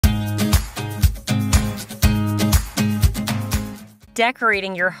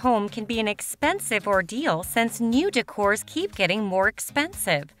Decorating your home can be an expensive ordeal since new decors keep getting more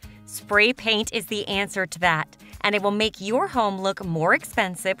expensive. Spray paint is the answer to that, and it will make your home look more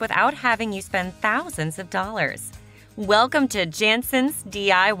expensive without having you spend thousands of dollars. Welcome to Jansen's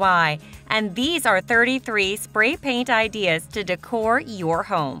DIY, and these are 33 spray paint ideas to decor your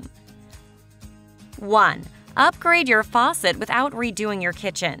home. 1. Upgrade your faucet without redoing your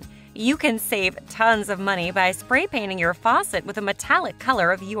kitchen. You can save tons of money by spray painting your faucet with a metallic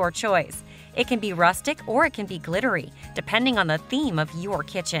color of your choice. It can be rustic or it can be glittery, depending on the theme of your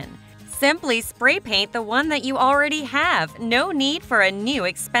kitchen. Simply spray paint the one that you already have. No need for a new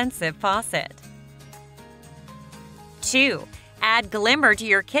expensive faucet. 2. Add glimmer to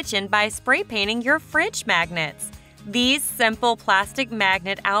your kitchen by spray painting your fridge magnets. These simple plastic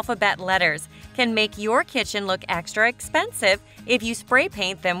magnet alphabet letters can make your kitchen look extra expensive if you spray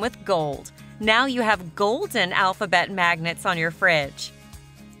paint them with gold. Now you have golden alphabet magnets on your fridge.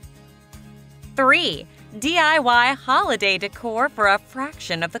 3. DIY holiday decor for a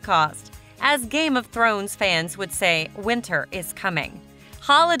fraction of the cost. As Game of Thrones fans would say, winter is coming.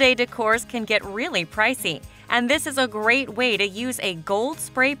 Holiday decors can get really pricey, and this is a great way to use a gold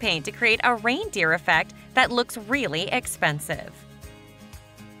spray paint to create a reindeer effect that looks really expensive.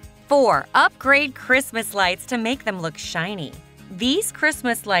 4. Upgrade Christmas lights to make them look shiny. These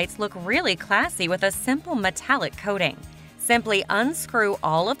Christmas lights look really classy with a simple metallic coating. Simply unscrew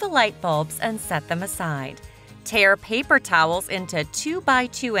all of the light bulbs and set them aside. Tear paper towels into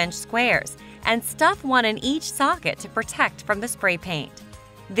 2x2-inch squares and stuff one in each socket to protect from the spray paint.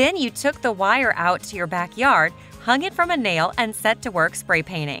 Then you took the wire out to your backyard, hung it from a nail, and set to work spray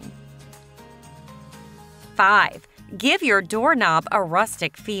painting. 5. Give your doorknob a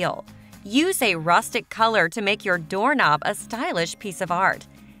rustic feel. Use a rustic color to make your doorknob a stylish piece of art.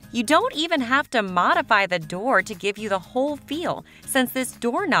 You don't even have to modify the door to give you the whole feel, since this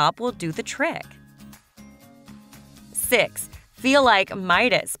doorknob will do the trick. 6. Feel like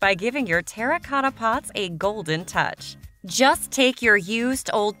Midas by giving your terracotta pots a golden touch. Just take your used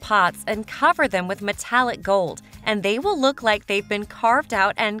old pots and cover them with metallic gold, and they will look like they've been carved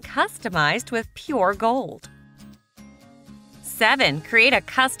out and customized with pure gold. 7. Create a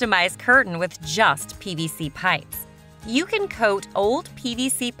customized curtain with just PVC pipes. You can coat old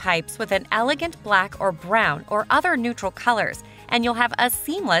PVC pipes with an elegant black or brown or other neutral colors, and you'll have a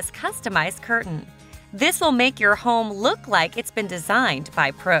seamless customized curtain. This will make your home look like it's been designed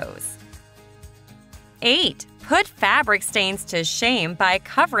by pros. 8. Put fabric stains to shame by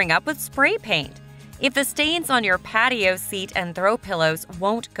covering up with spray paint. If the stains on your patio seat and throw pillows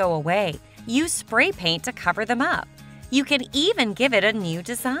won't go away, use spray paint to cover them up. You can even give it a new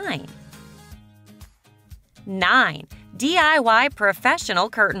design. 9. DIY professional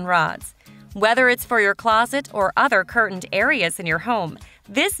curtain rods. Whether it's for your closet or other curtained areas in your home,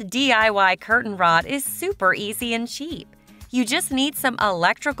 this DIY curtain rod is super easy and cheap. You just need some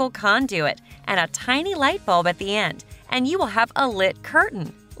electrical conduit and a tiny light bulb at the end, and you will have a lit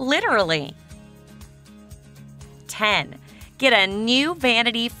curtain, literally. 10. Get a new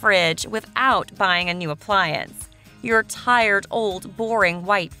vanity fridge without buying a new appliance. Your tired, old, boring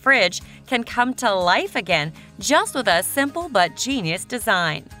white fridge can come to life again just with a simple but genius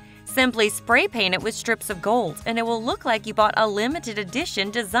design. Simply spray paint it with strips of gold, and it will look like you bought a limited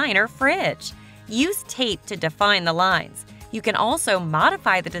edition designer fridge. Use tape to define the lines. You can also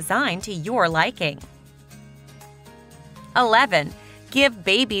modify the design to your liking. 11. Give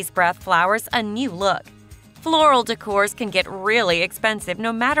baby's breath flowers a new look. Floral decors can get really expensive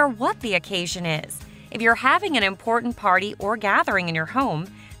no matter what the occasion is. If you're having an important party or gathering in your home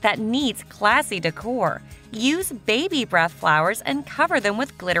that needs classy decor, use baby breath flowers and cover them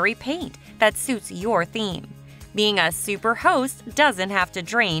with glittery paint that suits your theme. Being a super host doesn't have to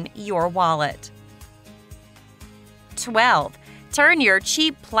drain your wallet. 12. Turn your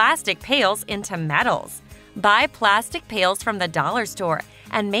cheap plastic pails into medals. Buy plastic pails from the dollar store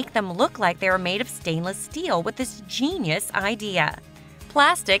and make them look like they are made of stainless steel with this genius idea.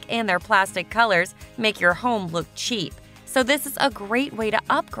 Plastic and their plastic colors make your home look cheap, so this is a great way to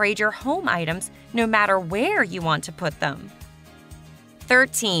upgrade your home items no matter where you want to put them.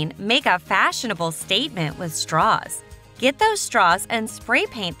 13. Make a fashionable statement with straws. Get those straws and spray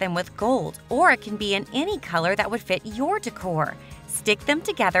paint them with gold, or it can be in any color that would fit your decor. Stick them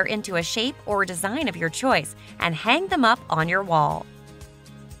together into a shape or design of your choice and hang them up on your wall.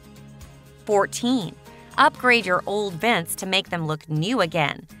 14. Upgrade your old vents to make them look new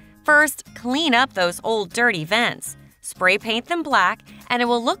again. First, clean up those old dirty vents. Spray paint them black, and it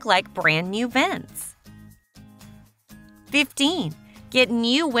will look like brand new vents. 15. Get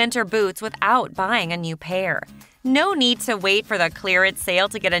new winter boots without buying a new pair. No need to wait for the clearance sale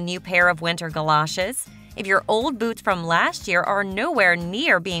to get a new pair of winter galoshes. If your old boots from last year are nowhere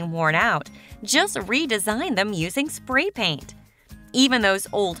near being worn out, just redesign them using spray paint. Even those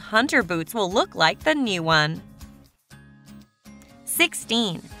old hunter boots will look like the new one.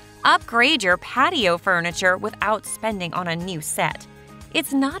 16. Upgrade your patio furniture without spending on a new set.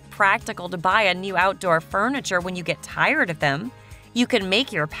 It's not practical to buy a new outdoor furniture when you get tired of them. You can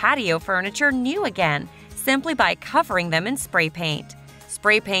make your patio furniture new again simply by covering them in spray paint.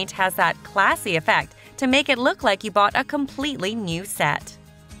 Spray paint has that classy effect to make it look like you bought a completely new set.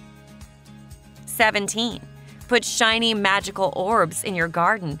 17. Put shiny magical orbs in your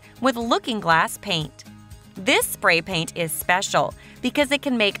garden with looking glass paint. This spray paint is special because it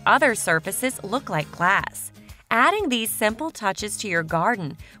can make other surfaces look like glass. Adding these simple touches to your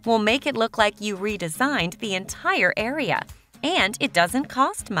garden will make it look like you redesigned the entire area, and it doesn't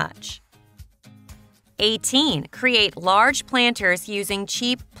cost much. 18. Create large planters using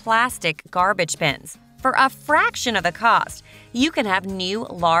cheap plastic garbage bins. For a fraction of the cost, you can have new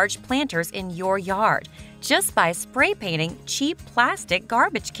large planters in your yard just by spray painting cheap plastic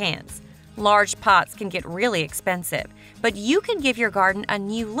garbage cans. Large pots can get really expensive, but you can give your garden a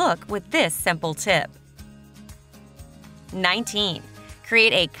new look with this simple tip. 19.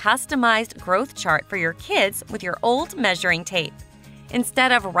 Create a customized growth chart for your kids with your old measuring tape.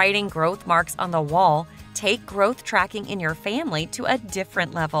 Instead of writing growth marks on the wall, take growth tracking in your family to a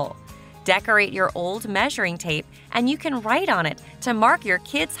different level. Decorate your old measuring tape, and you can write on it to mark your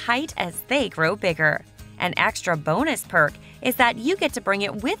kids' height as they grow bigger. An extra bonus perk is that you get to bring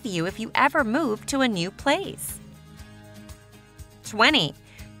it with you if you ever move to a new place. 20.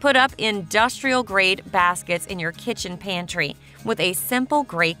 Put up industrial-grade baskets in your kitchen pantry with a simple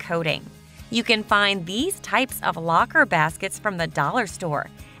gray coating. You can find these types of locker baskets from the dollar store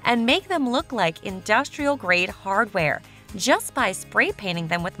and make them look like industrial-grade hardware just by spray painting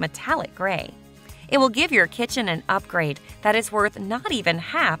them with metallic gray. It will give your kitchen an upgrade that is worth not even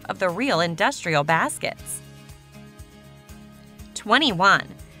half of the real industrial baskets. 21.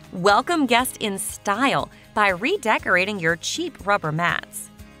 Welcome guests in style by redecorating your cheap rubber mats.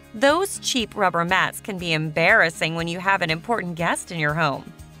 Those cheap rubber mats can be embarrassing when you have an important guest in your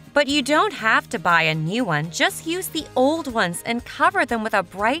home. But you don't have to buy a new one, just use the old ones and cover them with a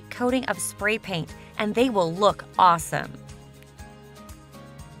bright coating of spray paint, and they will look awesome.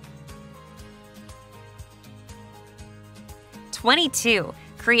 22.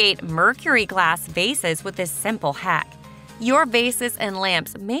 Create mercury glass vases with this simple hack. Your vases and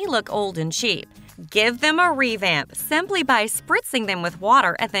lamps may look old and cheap. Give them a revamp simply by spritzing them with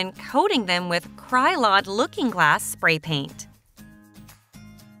water and then coating them with Krylon looking glass spray paint.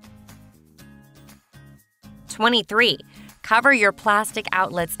 23. Cover your plastic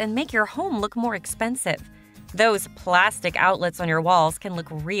outlets and make your home look more expensive. Those plastic outlets on your walls can look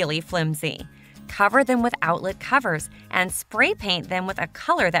really flimsy. Cover them with outlet covers and spray paint them with a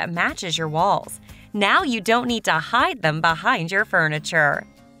color that matches your walls. Now you don't need to hide them behind your furniture.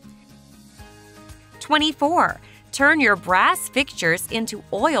 24. Turn your brass fixtures into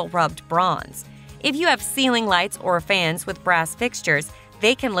oil-rubbed bronze. If you have ceiling lights or fans with brass fixtures,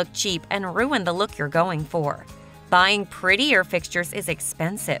 they can look cheap and ruin the look you're going for. Buying prettier fixtures is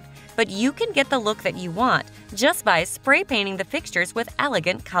expensive, but you can get the look that you want just by spray painting the fixtures with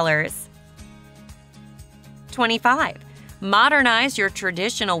elegant colors. 25. Modernize your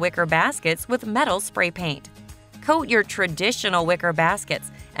traditional wicker baskets with metal spray paint. Coat your traditional wicker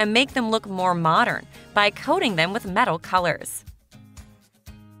baskets and make them look more modern by coating them with metal colors.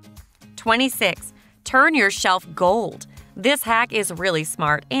 26. Turn your shelf gold. This hack is really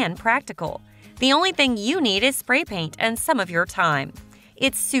smart and practical. The only thing you need is spray paint and some of your time.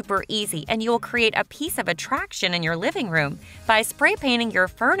 It's super easy, and you'll create a piece of attraction in your living room by spray painting your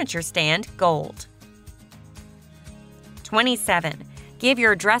furniture stand gold. 27. Give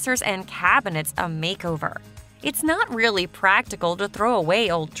your dressers and cabinets a makeover. It's not really practical to throw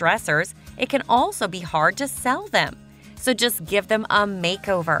away old dressers. It can also be hard to sell them. So just give them a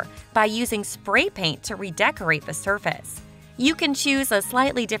makeover by using spray paint to redecorate the surface. You can choose a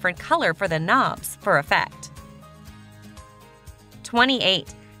slightly different color for the knobs for effect.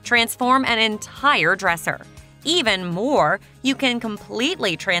 28. Transform an entire dresser. Even more, you can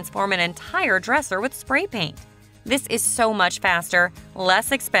completely transform an entire dresser with spray paint. This is so much faster,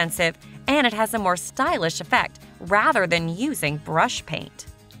 less expensive, and it has a more stylish effect rather than using brush paint.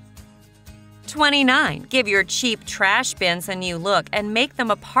 29. Give your cheap trash bins a new look and make them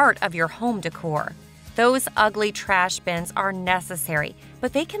a part of your home decor. Those ugly trash bins are necessary,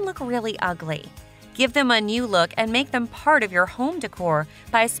 but they can look really ugly. Give them a new look and make them part of your home decor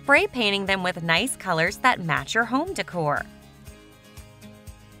by spray painting them with nice colors that match your home decor.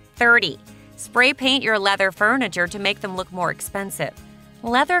 30. Spray paint your leather furniture to make them look more expensive.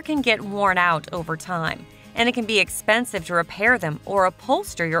 Leather can get worn out over time, and it can be expensive to repair them or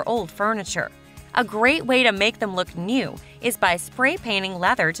upholster your old furniture. A great way to make them look new is by spray painting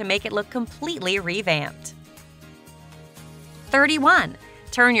leather to make it look completely revamped. 31.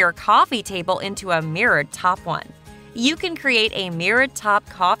 Turn your coffee table into a mirrored top one. You can create a mirrored top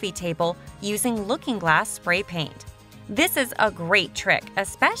coffee table using looking glass spray paint. This is a great trick,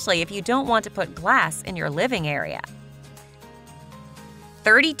 especially if you don't want to put glass in your living area.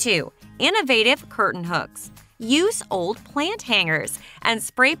 32. Innovative curtain hooks. Use old plant hangers and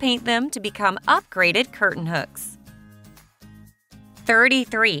spray paint them to become upgraded curtain hooks.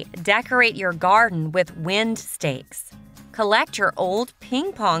 33. Decorate your garden with wind stakes. Collect your old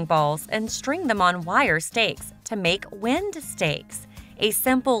ping pong balls and string them on wire stakes to make wind stakes. A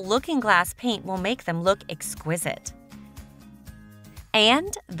simple looking glass paint will make them look exquisite.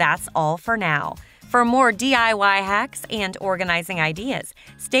 And that's all for now. For more DIY hacks and organizing ideas,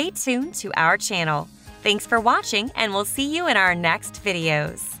 stay tuned to our channel. Thanks for watching, and we'll see you in our next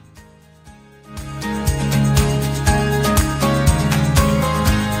videos.